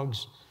getting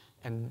dogs.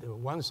 And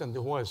once in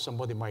a while,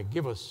 somebody might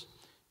give us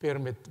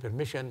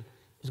permission,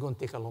 it's going to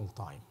take a long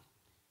time.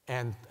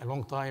 And a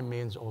long time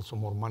means also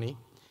more money.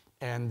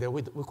 And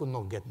we could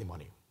not get the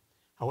money.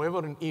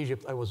 However, in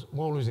Egypt, I was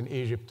always in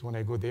Egypt. When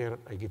I go there,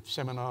 I give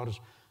seminars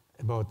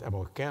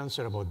about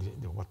cancer, about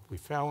what we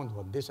found,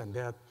 what this and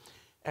that.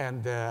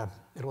 And there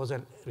was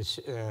an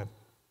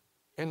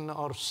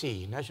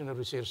NRC, National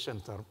Research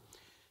Center.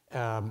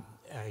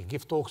 I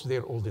give talks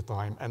there all the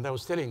time. And I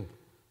was telling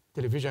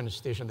television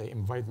station, they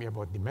invite me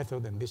about the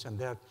method and this and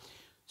that.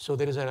 So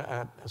there is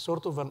a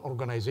sort of an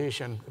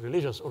organization,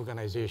 religious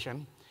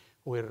organization,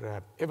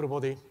 where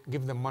everybody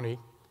give them money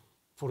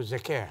for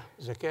zakah.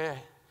 Zakah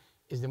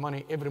is the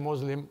money every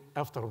Muslim,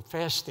 after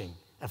fasting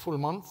a full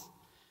month,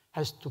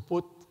 has to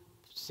put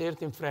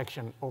certain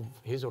fraction of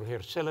his or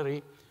her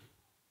salary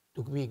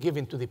to be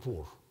given to the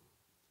poor.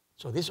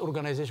 So this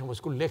organization was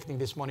collecting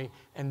this money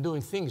and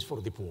doing things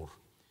for the poor.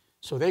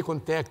 So they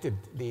contacted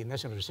the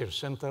National Research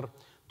Center,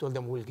 told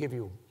them, we'll give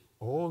you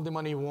all the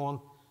money you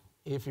want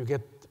if you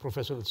get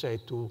Professor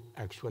Said to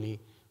actually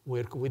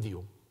work with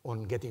you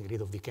on getting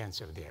rid of the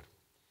cancer there.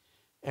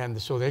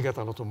 And so they got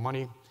a lot of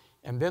money.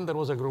 And then there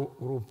was a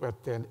group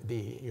at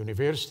the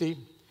university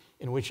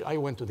in which I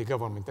went to the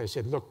government. I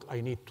said, look,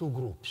 I need 2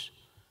 groups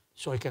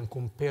so I can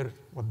compare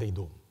what they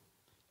do.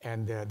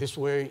 And this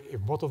way, if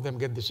both of them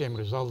get the same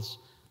results,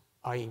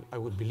 I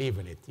would believe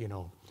in it, you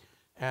know.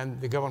 And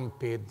the government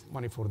paid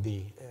money for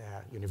the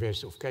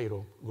University of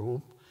Cairo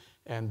group.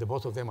 And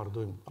both of them are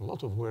doing a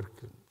lot of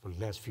work for the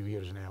last few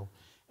years now.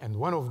 And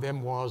one of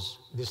them was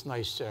this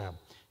nice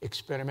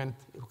experiment.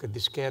 Look at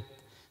this cat.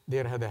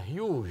 There had a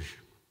huge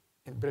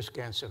breast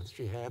cancer that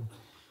she had.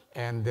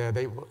 And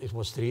it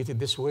was treated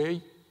this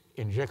way,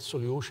 inject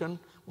solution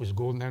with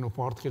gold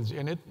nanoparticles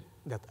in it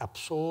that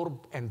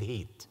absorb and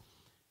heat.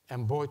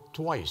 And boy,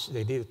 twice,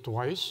 they did it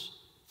twice,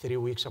 3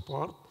 weeks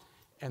apart,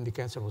 and the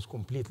cancer was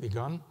completely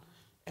gone.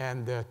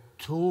 And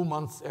 2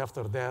 months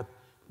after that,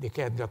 the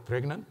cat got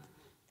pregnant.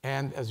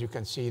 And as you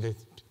can see, the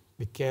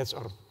cats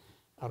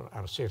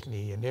are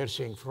certainly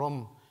nursing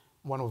from.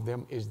 One of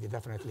them is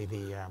definitely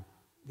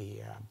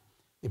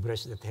the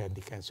breast that had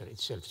the cancer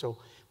itself. So,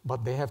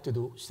 but they have to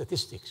do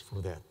statistics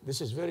for that.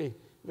 This is very,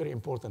 very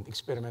important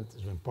experiment.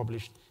 It's been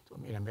published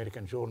in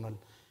American journal,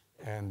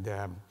 and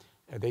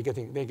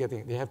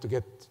they have to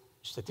get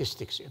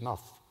statistics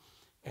enough,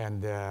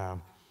 and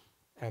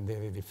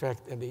the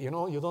fact, and you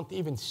know, you don't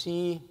even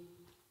see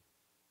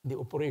the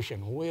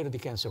operation where the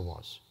cancer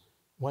was.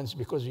 Once,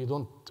 because you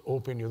don't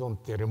open, you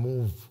don't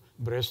remove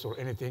breast or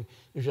anything,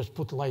 you just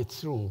put light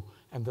through,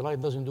 and the light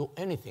doesn't do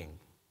anything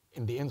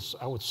in the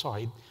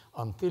outside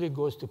until it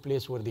goes to a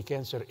place where the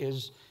cancer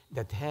is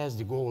that has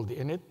the gold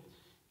in it,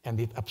 and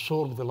it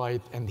absorbs the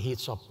light and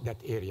heats up that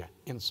area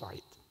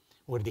inside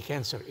where the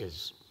cancer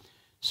is.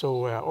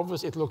 So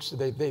obviously it looks,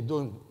 they're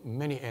doing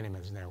many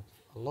animals now,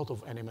 a lot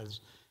of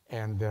animals.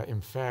 And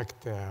in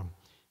fact,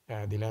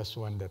 the last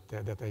one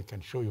that I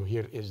can show you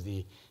here is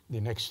the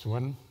next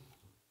one.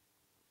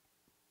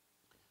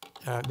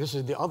 This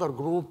is the other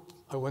group.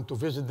 I went to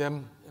visit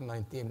them in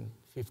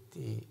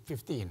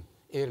 1915,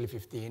 early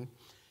 15.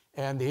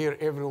 And here,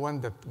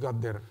 everyone that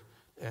got their,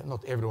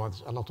 not everyone,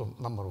 a lot of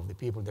number of the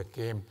people that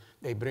came,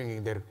 they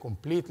bringing their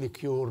completely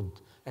cured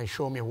and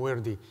show me where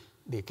the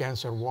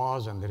cancer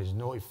was, and there is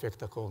no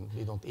effect at all.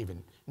 They don't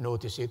even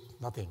notice it,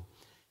 nothing.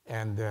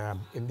 And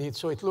indeed,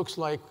 so it looks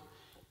like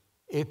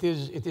it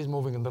is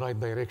moving in the right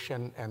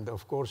direction. And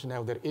of course,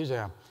 now there is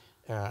a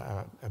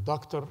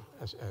doctor,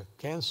 a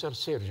cancer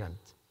surgeon.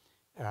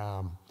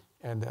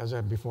 And as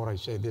before I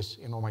say this,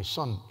 you know, my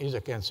son is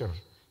a cancer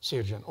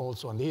surgeon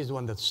also, and he's the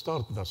one that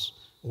started us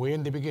way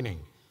in the beginning.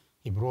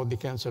 He brought the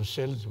cancer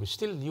cells. We're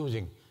still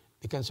using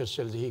the cancer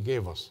cells he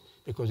gave us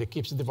because it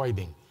keeps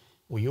dividing.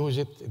 We use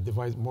it, it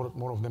divides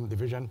more of them,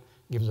 division,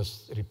 gives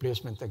us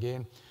replacement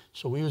again.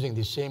 So we're using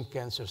the same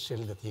cancer cell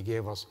that he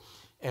gave us.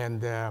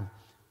 And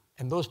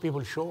those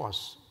people show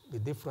us the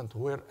different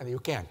where, and you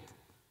can't.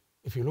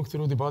 If you look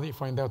through the body,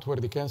 find out where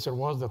the cancer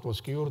was that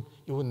was cured,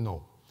 you wouldn't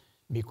know.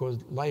 because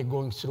light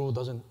going through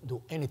doesn't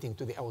do anything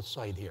to the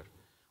outside here.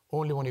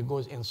 Only when it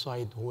goes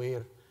inside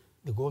where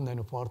the gold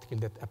nanoparticle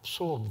that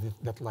absorbs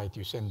that light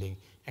you're sending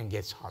and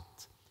gets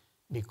hot,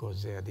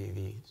 because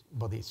the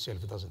body itself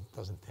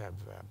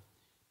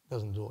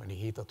doesn't do any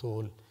heat at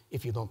all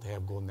if you don't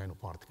have gold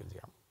nanoparticles.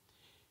 Yeah.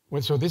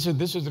 Well, so this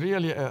is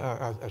really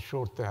a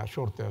short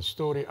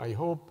story. I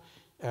hope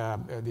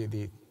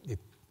the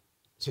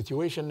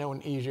situation now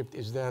in Egypt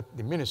is that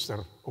the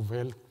Minister of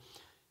Health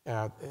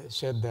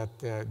said that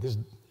this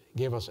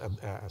gave us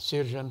a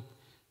surgeon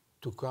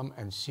to come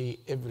and see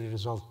every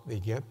result they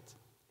get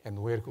and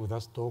work with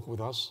us, talk with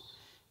us.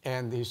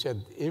 And he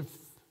said if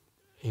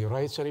he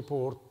writes a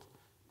report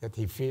that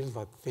he feels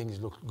that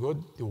things look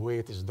good the way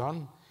it is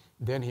done,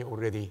 then he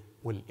already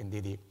will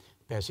indeed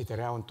pass it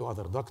around to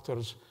other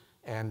doctors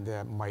and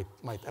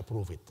might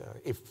approve it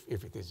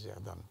if it is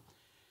done.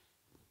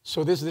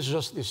 So this is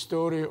just the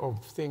story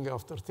of thing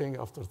after thing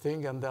after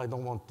thing, and I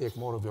don't want to take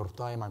more of your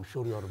time. I'm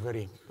sure you are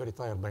very, very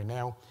tired by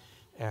now.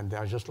 And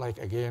I just like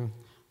again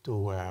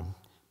to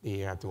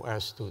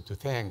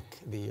thank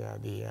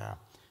the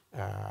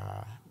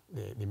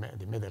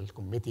medal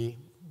committee,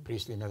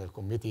 Priestley Medal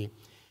Committee,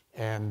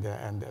 and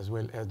as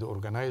well as the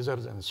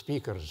organizers and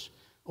speakers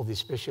of the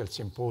special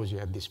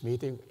symposium at this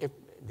meeting.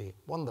 The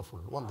wonderful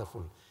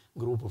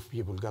group of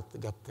people got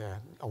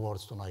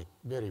awards tonight.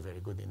 Very, very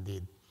good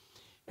indeed.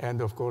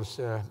 And of course,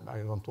 I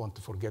don't want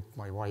to forget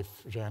my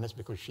wife, Janice,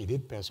 because she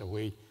did pass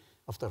away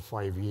after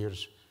 5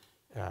 years.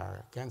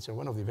 Cancer,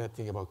 one of the bad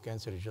things about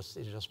cancer is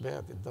just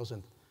bad. It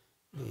doesn't,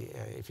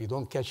 if you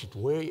don't catch it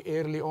way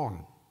early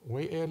on,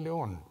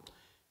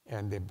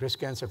 and the breast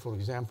cancer, for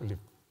example,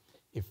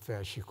 if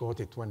she caught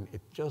it when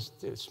it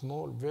just a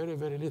small, very,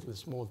 very little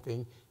small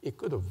thing, it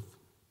could have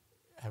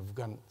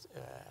gone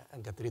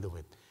and got rid of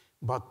it.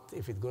 But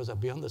if it goes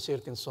beyond a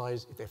certain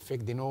size, it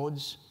affects the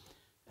nodes,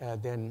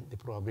 then the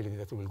probability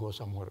that it will go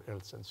somewhere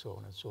else and so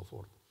on and so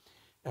forth.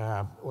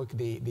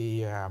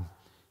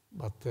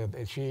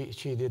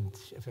 She did,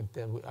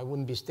 I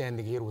wouldn't be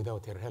standing here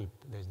without her help.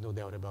 There's no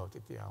doubt about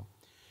it, yeah.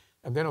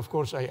 And then, of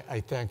course,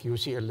 I thank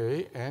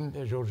UCLA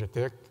and Georgia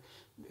Tech.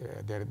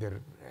 Their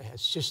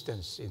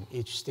assistance in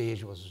each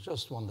stage was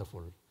just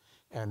wonderful.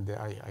 And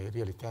I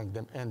really thank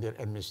them, and their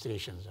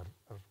administrations are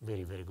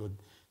very, very good.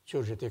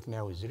 Georgia Tech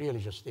now is really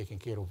just taking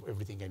care of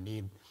everything I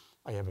need.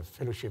 I have a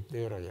fellowship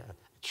there, a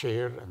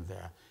chair, and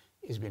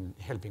he's been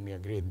helping me a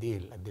great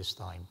deal at this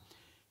time.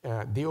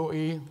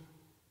 DOE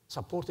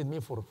supported me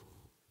for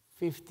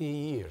 50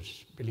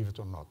 years, believe it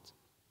or not.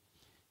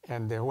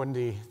 And when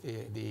the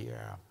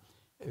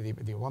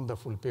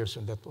wonderful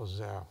person that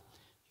was,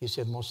 he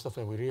said,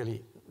 Mustafa, we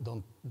really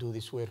don't do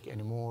this work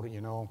anymore,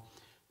 you know,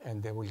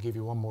 and we'll give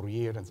you one more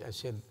year. And I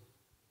said,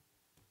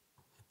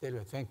 I tell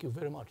you, thank you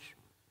very much.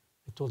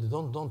 I told him,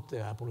 don't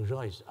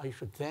apologize. I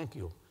should thank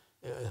you.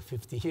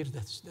 50 years,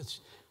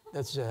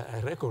 that's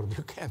a record.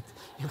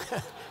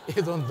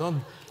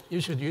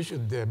 You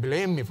should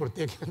blame me for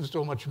taking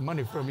so much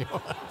money from you.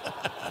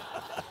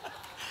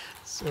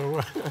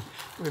 So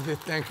with it,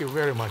 thank you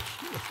very much.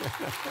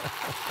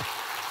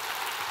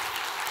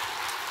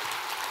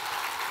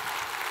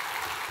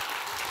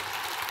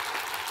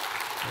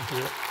 Thank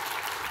you.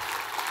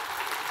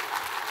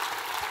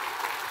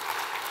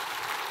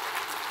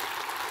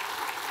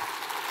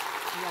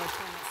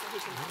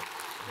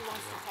 He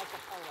wants to take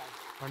a photo.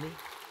 Pardon me? He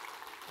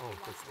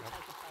wants to take a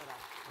photo.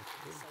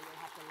 Okay. So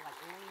you'll have to like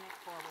lean it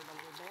forward a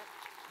little bit.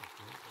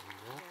 Okay, there we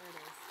go. There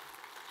it is.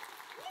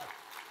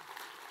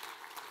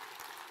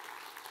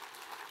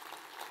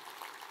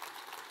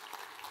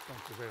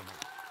 Thank you very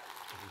much.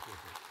 Thank you.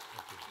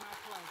 My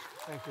pleasure.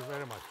 Thank you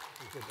very much.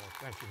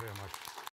 Thank you very much.